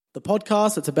The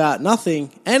podcast that's about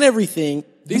nothing and everything.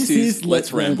 This is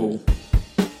Let's Ramble.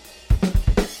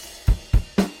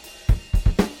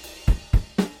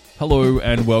 Hello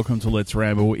and welcome to Let's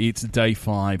Ramble. It's day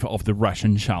 5 of the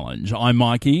Ration Challenge. I'm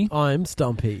Mikey. I'm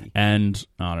Stumpy. And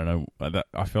I don't know,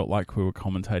 I felt like we were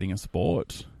commentating a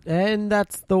sport. And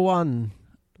that's the one.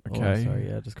 Okay. Oh, sorry,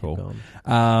 yeah, just cool. keep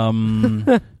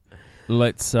going.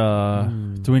 Let's,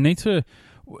 do we need to,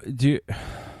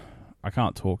 I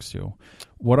can't talk still.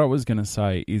 What I was going to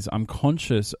say is I'm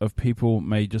conscious of people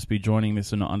may just be joining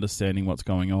this and not understanding what's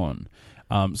going on.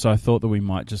 So I thought that we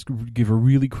might just give a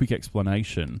really quick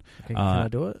explanation. Okay, can I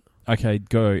do it? Okay,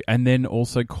 go. And then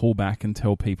also call back and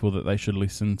tell people that they should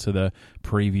listen to the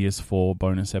previous 4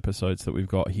 bonus episodes that we've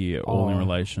got here, all in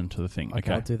relation to the thing.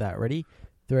 Okay, I'll do that. Ready?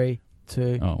 3,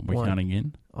 2, Oh, we're 1. counting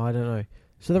in? I don't know.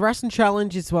 So the Ration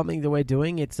Challenge is something that we're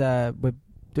doing. It's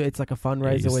it's like a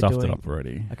fundraiser You we're stuffed doing. it up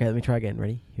already. Okay, let me try again.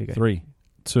 Ready? Here we go. 3,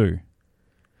 2.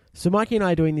 So Mikey and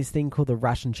I are doing this thing called the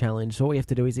Ration Challenge. So what we have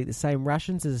to do is eat the same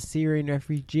rations as a Syrian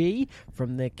refugee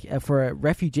from a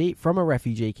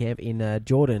refugee camp in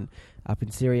Jordan, up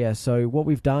in Syria. So what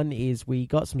we've done is we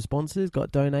got some sponsors,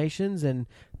 got donations, and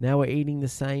now we're eating the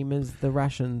same as the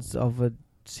rations of a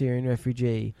Syrian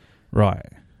refugee. Right.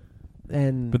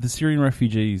 And But the Syrian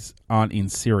refugees aren't in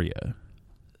Syria.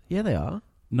 yeah, they are.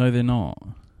 No, they're not.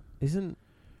 Isn't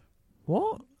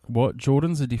what? What?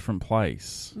 Jordan's a different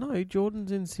place. No,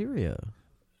 Jordan's in Syria.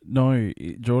 No,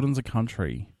 Jordan's a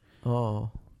country. Oh,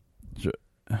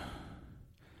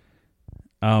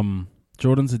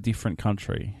 Jordan's a different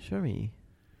country. show me.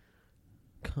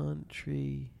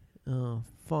 Country. Oh,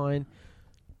 fine.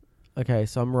 Okay,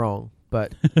 so I'm wrong,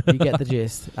 but you get the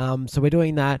gist. So we're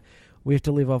doing that. We have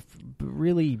to live off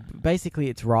basically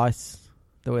it's rice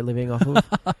that we're living off of.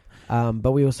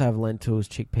 But we also have lentils,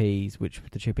 chickpeas, which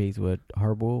the chickpeas were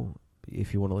horrible.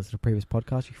 If you want to listen to previous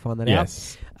podcasts, you can find that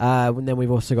out. And then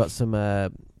we've also got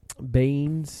some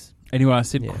beans. Anyway, I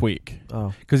said Yeah. quick.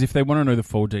 Oh, Because if they want to know the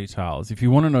full details, if you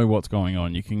want to know what's going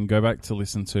on, you can go back to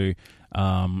listen to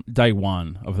day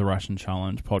 1 of the Ration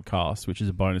Challenge podcast, which is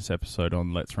a bonus episode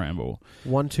on Let's Ramble.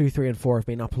 1, 2, 3, and 4 have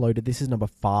been uploaded. This is number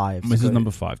 5. This is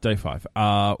number 5, day 5.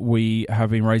 We have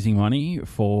been raising money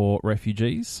for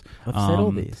refugees. I've said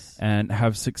all this. And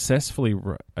have successfully...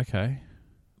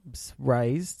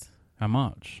 Raised How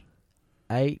much?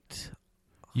 8.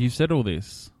 You've said all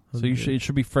this. So it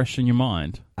should be fresh in your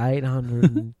mind.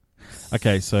 800.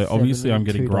 Okay, so obviously I'm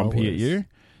getting grumpy at $72. you.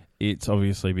 It's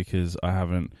obviously because I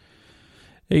haven't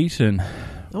eaten.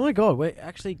 Oh my god, we're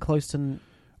actually close to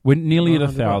We're nearly at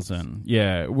 100 1,000.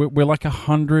 Yeah, we're like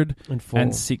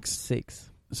 106.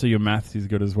 6. So your maths is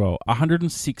good as well.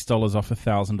 $106 off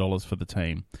 $1,000 for the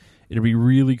team. It'd be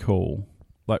really cool.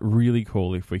 Like really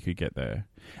cool if we could get there.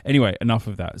 Anyway, enough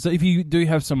of that. So if you do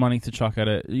have some money to chuck at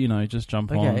it, just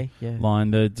jump online.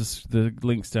 The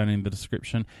link's down in the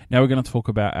description. Now we're going to talk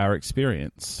about our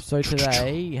experience. So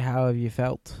today, how have you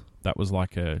felt? That was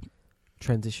like a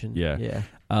Transition. Yeah.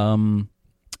 Cloudy.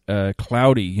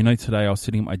 Today I was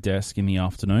sitting at my desk in the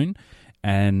afternoon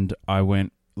and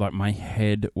my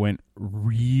head went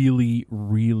really,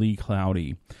 really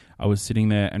cloudy. I was sitting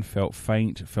there and felt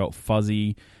faint, felt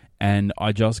fuzzy, and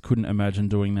I just couldn't imagine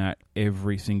doing that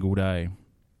every single day.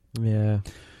 Yeah.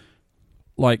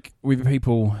 Like, with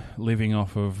people living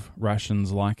off of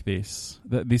rations like this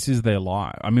is their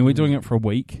life. I mean, we're doing it for a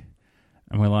week,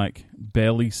 and we're, like,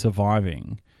 barely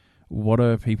surviving. What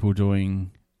are people doing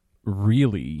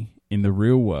really in the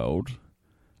real world,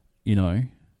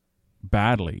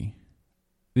 badly?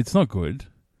 It's not good.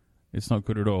 It's not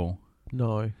good at all.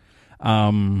 No.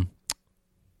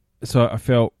 So I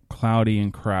felt cloudy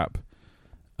and crap,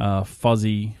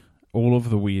 fuzzy, all of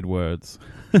the weird words.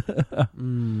 How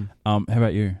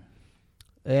about you?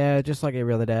 Yeah, just like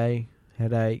every other day.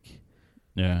 Headache.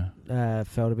 Yeah.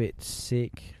 Felt a bit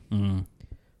sick.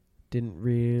 Didn't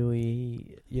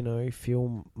really,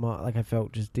 feel like I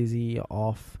felt just dizzy,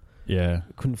 off. Yeah.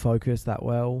 Couldn't focus that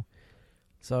well.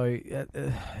 So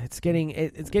it's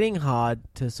getting hard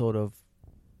to sort of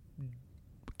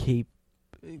keep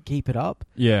it up.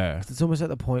 Yeah. It's almost at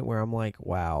the point where I'm like,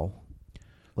 wow.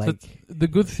 Like So the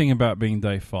good thing about being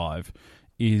day 5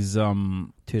 is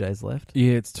 2 days left.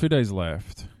 Yeah, it's 2 days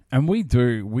left. And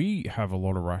we have a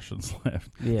lot of rations left.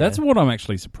 Yeah. That's what I'm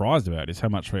actually surprised about, is how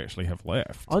much we actually have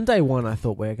left. On day 1, I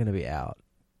thought we're going to be out.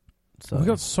 So We've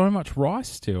got so much rice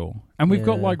still. And we've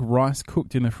got Yeah. like rice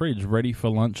cooked in the fridge, ready for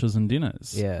lunches and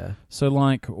dinners. yeah. So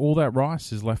like all that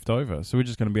rice is left over. So we're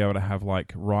just going to be able to have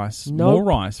like rice, Nope. more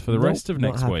rice for the rest of Not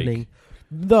next happening. week.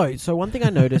 No, so one thing I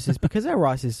noticed is because our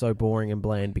rice is so boring and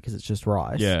bland because it's just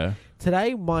rice. Yeah.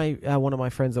 Today, my one of my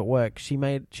friends at work, she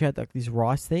had like this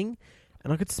rice thing,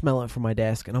 and I could smell it from my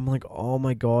desk, and I'm like, oh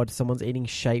my god, someone's eating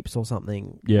shapes or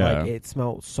something. Yeah. Like, it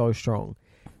smelled so strong.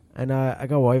 And I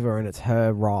go over, and it's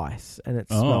her rice, and it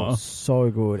smells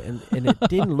so good, and it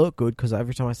didn't look good because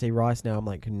every time I see rice now, I'm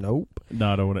like, nope.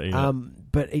 No, I don't want to eat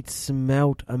it. But it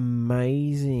smelled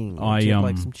amazing. I It had,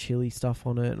 like some chili stuff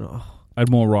on it. And, I had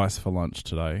more rice for lunch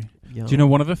today. yum. Do you know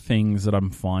one of the things that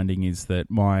I'm finding is that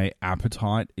my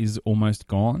appetite is almost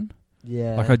gone?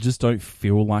 Yeah. Like I just don't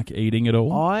feel like eating at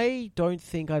all. I don't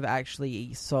think I've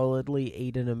actually solidly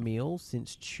eaten a meal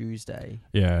since Tuesday.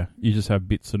 Yeah, you just have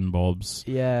bits and bobs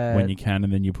Yeah. when you can,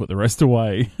 and then you put the rest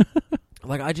away.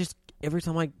 Like, I just, every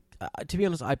time to be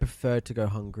honest, I prefer to go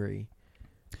hungry.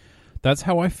 That's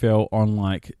how I felt on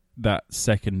like that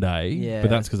second day. Yeah.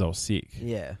 But that's because I was sick.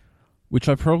 Yeah. Which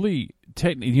I probably,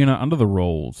 technically, under the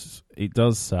rules, it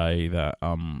does say that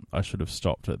I should have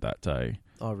stopped it that day.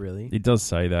 Oh, really? It does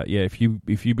say that, yeah. If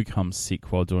you become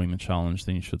sick while doing the challenge,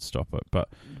 then you should stop it. But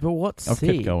what's I've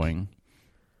sick? kept going.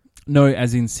 No,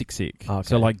 as in sick. Okay.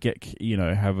 So like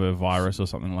have a virus or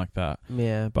something like that.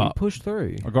 Yeah, But you pushed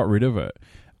through. I got rid of it.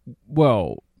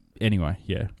 Well, anyway,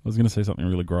 yeah. I was going to say something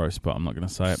really gross, but I'm not going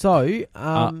to say it. So,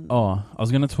 I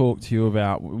was going to talk to you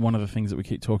about one of the things that we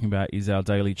keep talking about is our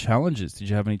daily challenges. Did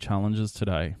you have any challenges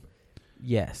today?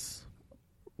 yes,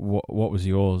 What was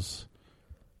yours?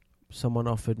 someone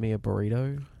offered me a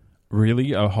burrito.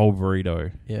 Really? A whole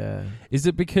burrito? Yeah. Is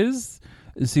it because...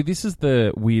 See, this is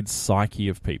the weird psyche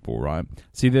of people, right?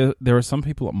 See, there are some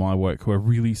people at my work who are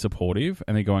really supportive,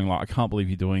 and they're going like, I can't believe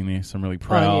you're doing this. I'm really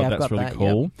proud. I've That's got really that,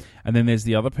 cool. yep. And then there's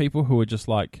the other people who are just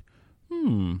like,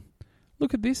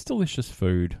 look at this delicious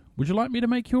food. Would you like me to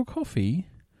make you a coffee?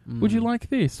 Would you like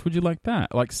this? Would you like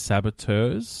that? Like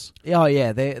saboteurs. Oh,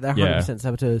 yeah, they're 100%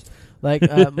 saboteurs. Like,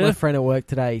 my friend at work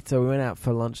today, so we went out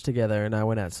for lunch together, and I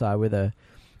went outside with her.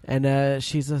 And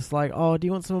she's just like, oh, do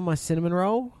you want some of my cinnamon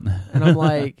roll? And I'm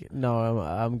like, no,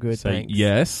 I'm good, So, thanks.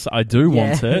 yes, I do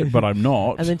want it, but I'm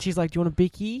not. And then she's like, do you want a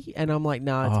Bicky? And I'm like,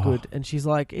 nah, it's good. And she's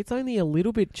like, it's only a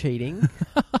little bit cheating.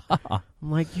 I'm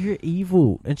like, you're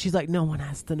evil. And she's like, no one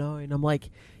has to know. And I'm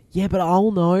like, yeah, but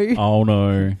I'll know. Oh,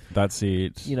 no. That's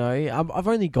it. You know, I've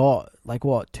only got,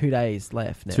 2 days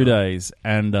left now. 2 days,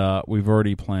 and we've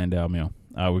already planned our meal.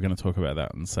 We're going to talk about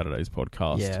that on Saturday's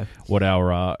podcast. Yeah. What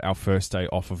our first day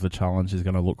off of the challenge is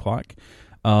going to look like.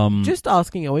 Just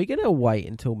asking, are we going to wait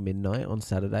until midnight on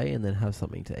Saturday and then have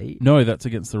something to eat? No, that's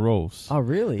against the rules. Oh,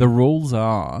 really? The rules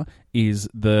is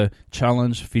the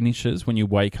challenge finishes when you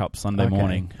wake up Sunday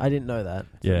morning. I didn't know that.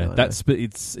 Yeah,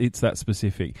 it's that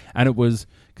specific, and it was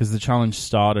because the challenge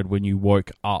started when you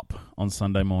woke up on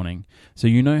Sunday morning. So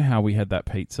you know how we had that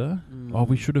pizza? Oh,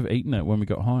 we should have eaten it when we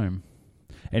got home.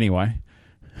 Anyway,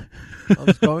 I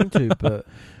was going to, but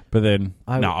then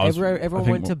everyone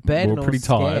went to bed. We and were pretty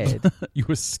I was tired. scared. You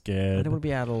were I scared. don't want to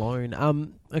be out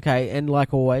alone. Okay, and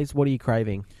like always, what are you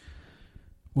craving?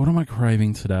 What am I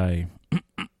craving today?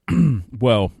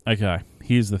 Well, okay.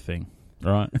 Here's the thing.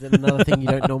 All right. Is it another thing you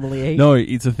don't normally eat? No,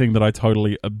 it's a thing that I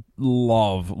totally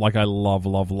love. Like, I love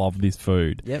this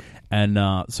food. Yep.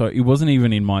 And so it wasn't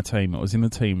even in my team. It was in the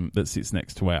team that sits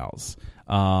next to ours.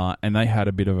 And they had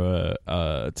a bit of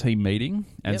a team meeting.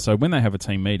 And so when they have a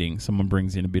team meeting, someone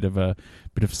brings in a bit of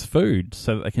food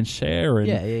so that they can share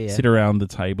and sit around the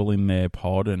table in their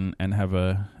pod and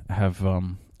have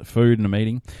food in a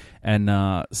meeting.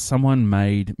 And someone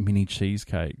made mini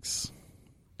cheesecakes.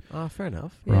 Oh, fair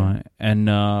enough. Yeah. Right. And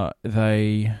not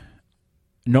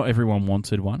everyone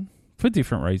wanted one for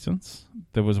different reasons.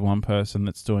 There was one person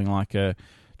that's doing like a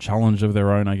challenge of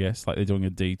their own, I guess. Like they're doing a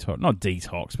detox, not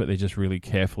detox, but they're just really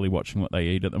carefully watching what they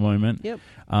eat at the moment. Yep.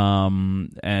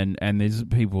 And there's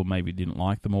people maybe didn't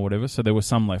like them or whatever. So there was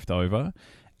some left over.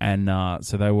 And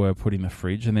so they were put in the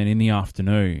fridge. And then in the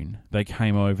afternoon, they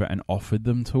came over and offered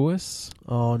them to us.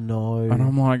 Oh, no. And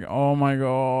I'm like, oh, my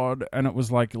God. And it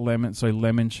was like lemon. So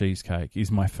lemon cheesecake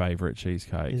is my favourite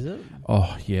cheesecake. Is it?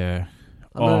 Oh, yeah.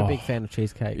 I'm not a big fan of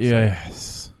cheesecake. So.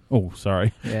 Yes. Oh,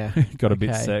 sorry. Yeah. Got a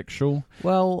bit sexual.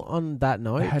 Well, on that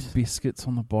note... It had biscuits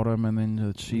on the bottom and then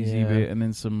the cheesy bit and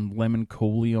then some lemon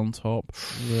coulis on top.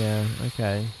 Yeah,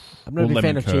 okay. I'm not a big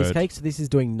fan of cheesecake, so this is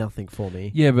doing nothing for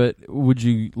me. Yeah, but would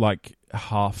you eat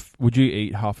half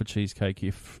a cheesecake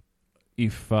if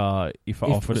I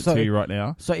offered it to you right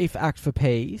now? So if Act for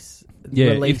Peace...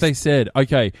 if they said,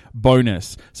 okay,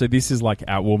 bonus. So this is like,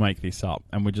 we'll make this up.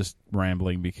 And we're just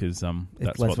rambling because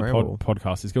that's what the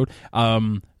podcast is called.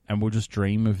 and we'll just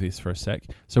dream of this for a sec.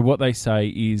 So what they say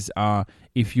is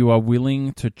if you are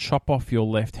willing to chop off your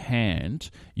left hand,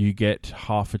 you get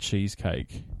half a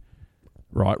cheesecake.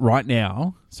 Right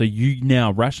now. So you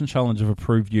now, Ration Challenge have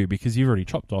approved you because you've already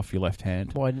chopped off your left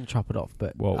hand. Well, I didn't chop it off,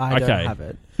 but Well, I okay. don't have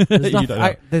it. You don't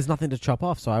have- There's nothing to chop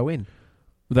off, so I win.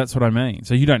 That's what I mean.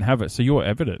 So you don't have it. So you're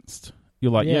evidenced.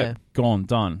 You're like, Yeah. gone,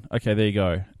 done. Okay, there you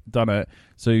go. Done it.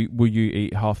 So will you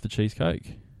eat half the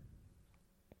cheesecake?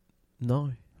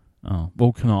 No. Oh,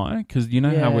 well, can I? Because you know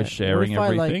how Yeah. we're sharing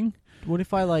What if I, everything? What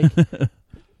if I, like,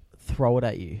 throw it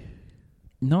at you?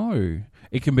 No.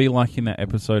 It can be like in that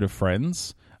episode of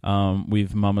Friends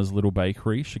with Mama's Little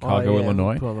Bakery, Chicago,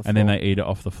 Illinois, put it on the and then floor. they eat it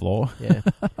off the floor. Yeah.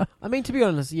 I mean, to be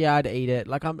honest, yeah, I'd eat it.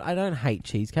 Like, I don't hate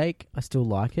cheesecake. I still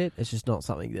like it. It's just not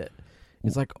something that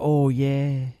it's like, oh,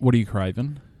 yeah, What are you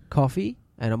craving? coffee.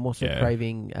 And I'm also Yeah.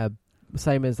 craving,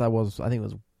 same as I was, I think it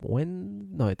was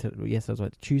it was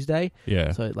like Tuesday.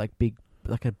 Yeah. So, like,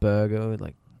 like a burger with,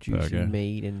 like, juicy Burger.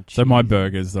 meat and cheese. So my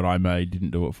burgers that I made didn't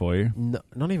do it for you. No,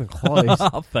 not even close.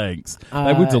 Thanks.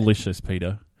 They were delicious,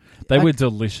 Peter. They like, were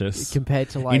delicious. Compared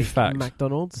to, like, fact-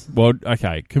 McDonald's. Well,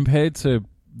 okay. Compared to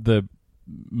the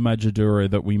Majadura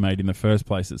that we made in the first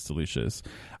place, it's delicious.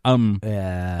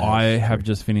 Yeah. I have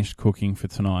just finished cooking for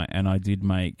tonight, and I did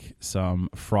make some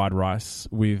fried rice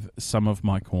with some of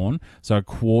my corn. So a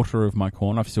quarter of my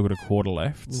corn. I've still got a quarter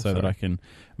left, so that I can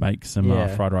make some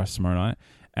fried rice tomorrow night.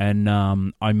 And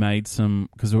I made some,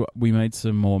 because we made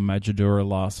some more Majadura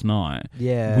last night,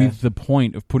 with the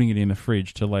point of putting it in the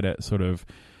fridge to let it sort of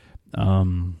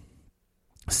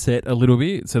set a little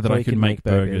bit so that So I you can can make make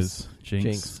burgers.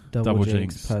 Jinx. Double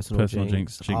jinx. Personal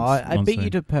jinx. I beat you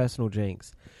to personal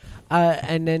jinx.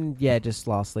 And then, just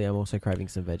lastly, I'm also craving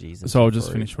some veggies. So I'll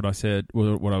just finish what I said,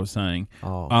 what I was saying.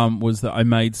 Oh. Was that I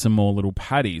made some more little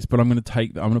patties, but I'm going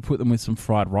to put them with some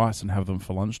fried rice and have them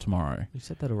for lunch tomorrow. You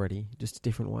said that already, just a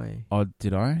different way. Oh,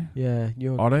 did I? Yeah,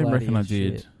 you're I don't cloudy reckon I as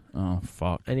did. shit. Oh,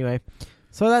 fuck. Anyway,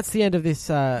 so that's the end of this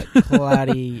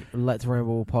cloudy Let's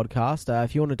Ramble podcast.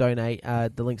 If you want to donate,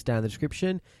 the link's down in the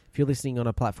description. If you're listening on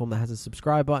a platform that has a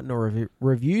subscribe button or a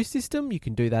review system, you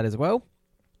can do that as well.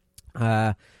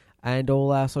 And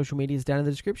all our social media is down in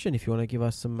the description if you want to give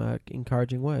us some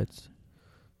encouraging words.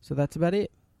 So that's about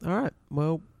it. All right.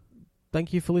 Well,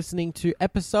 thank you for listening to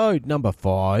episode number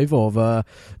 5 of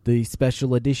the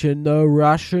special edition, The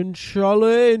Russian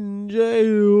Challenge.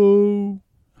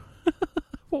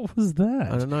 What was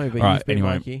that? I don't know, but All right, you've been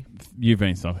anyway, Mikey. You've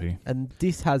been Stuffy. And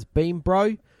this has been,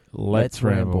 bro. Let's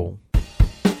ramble.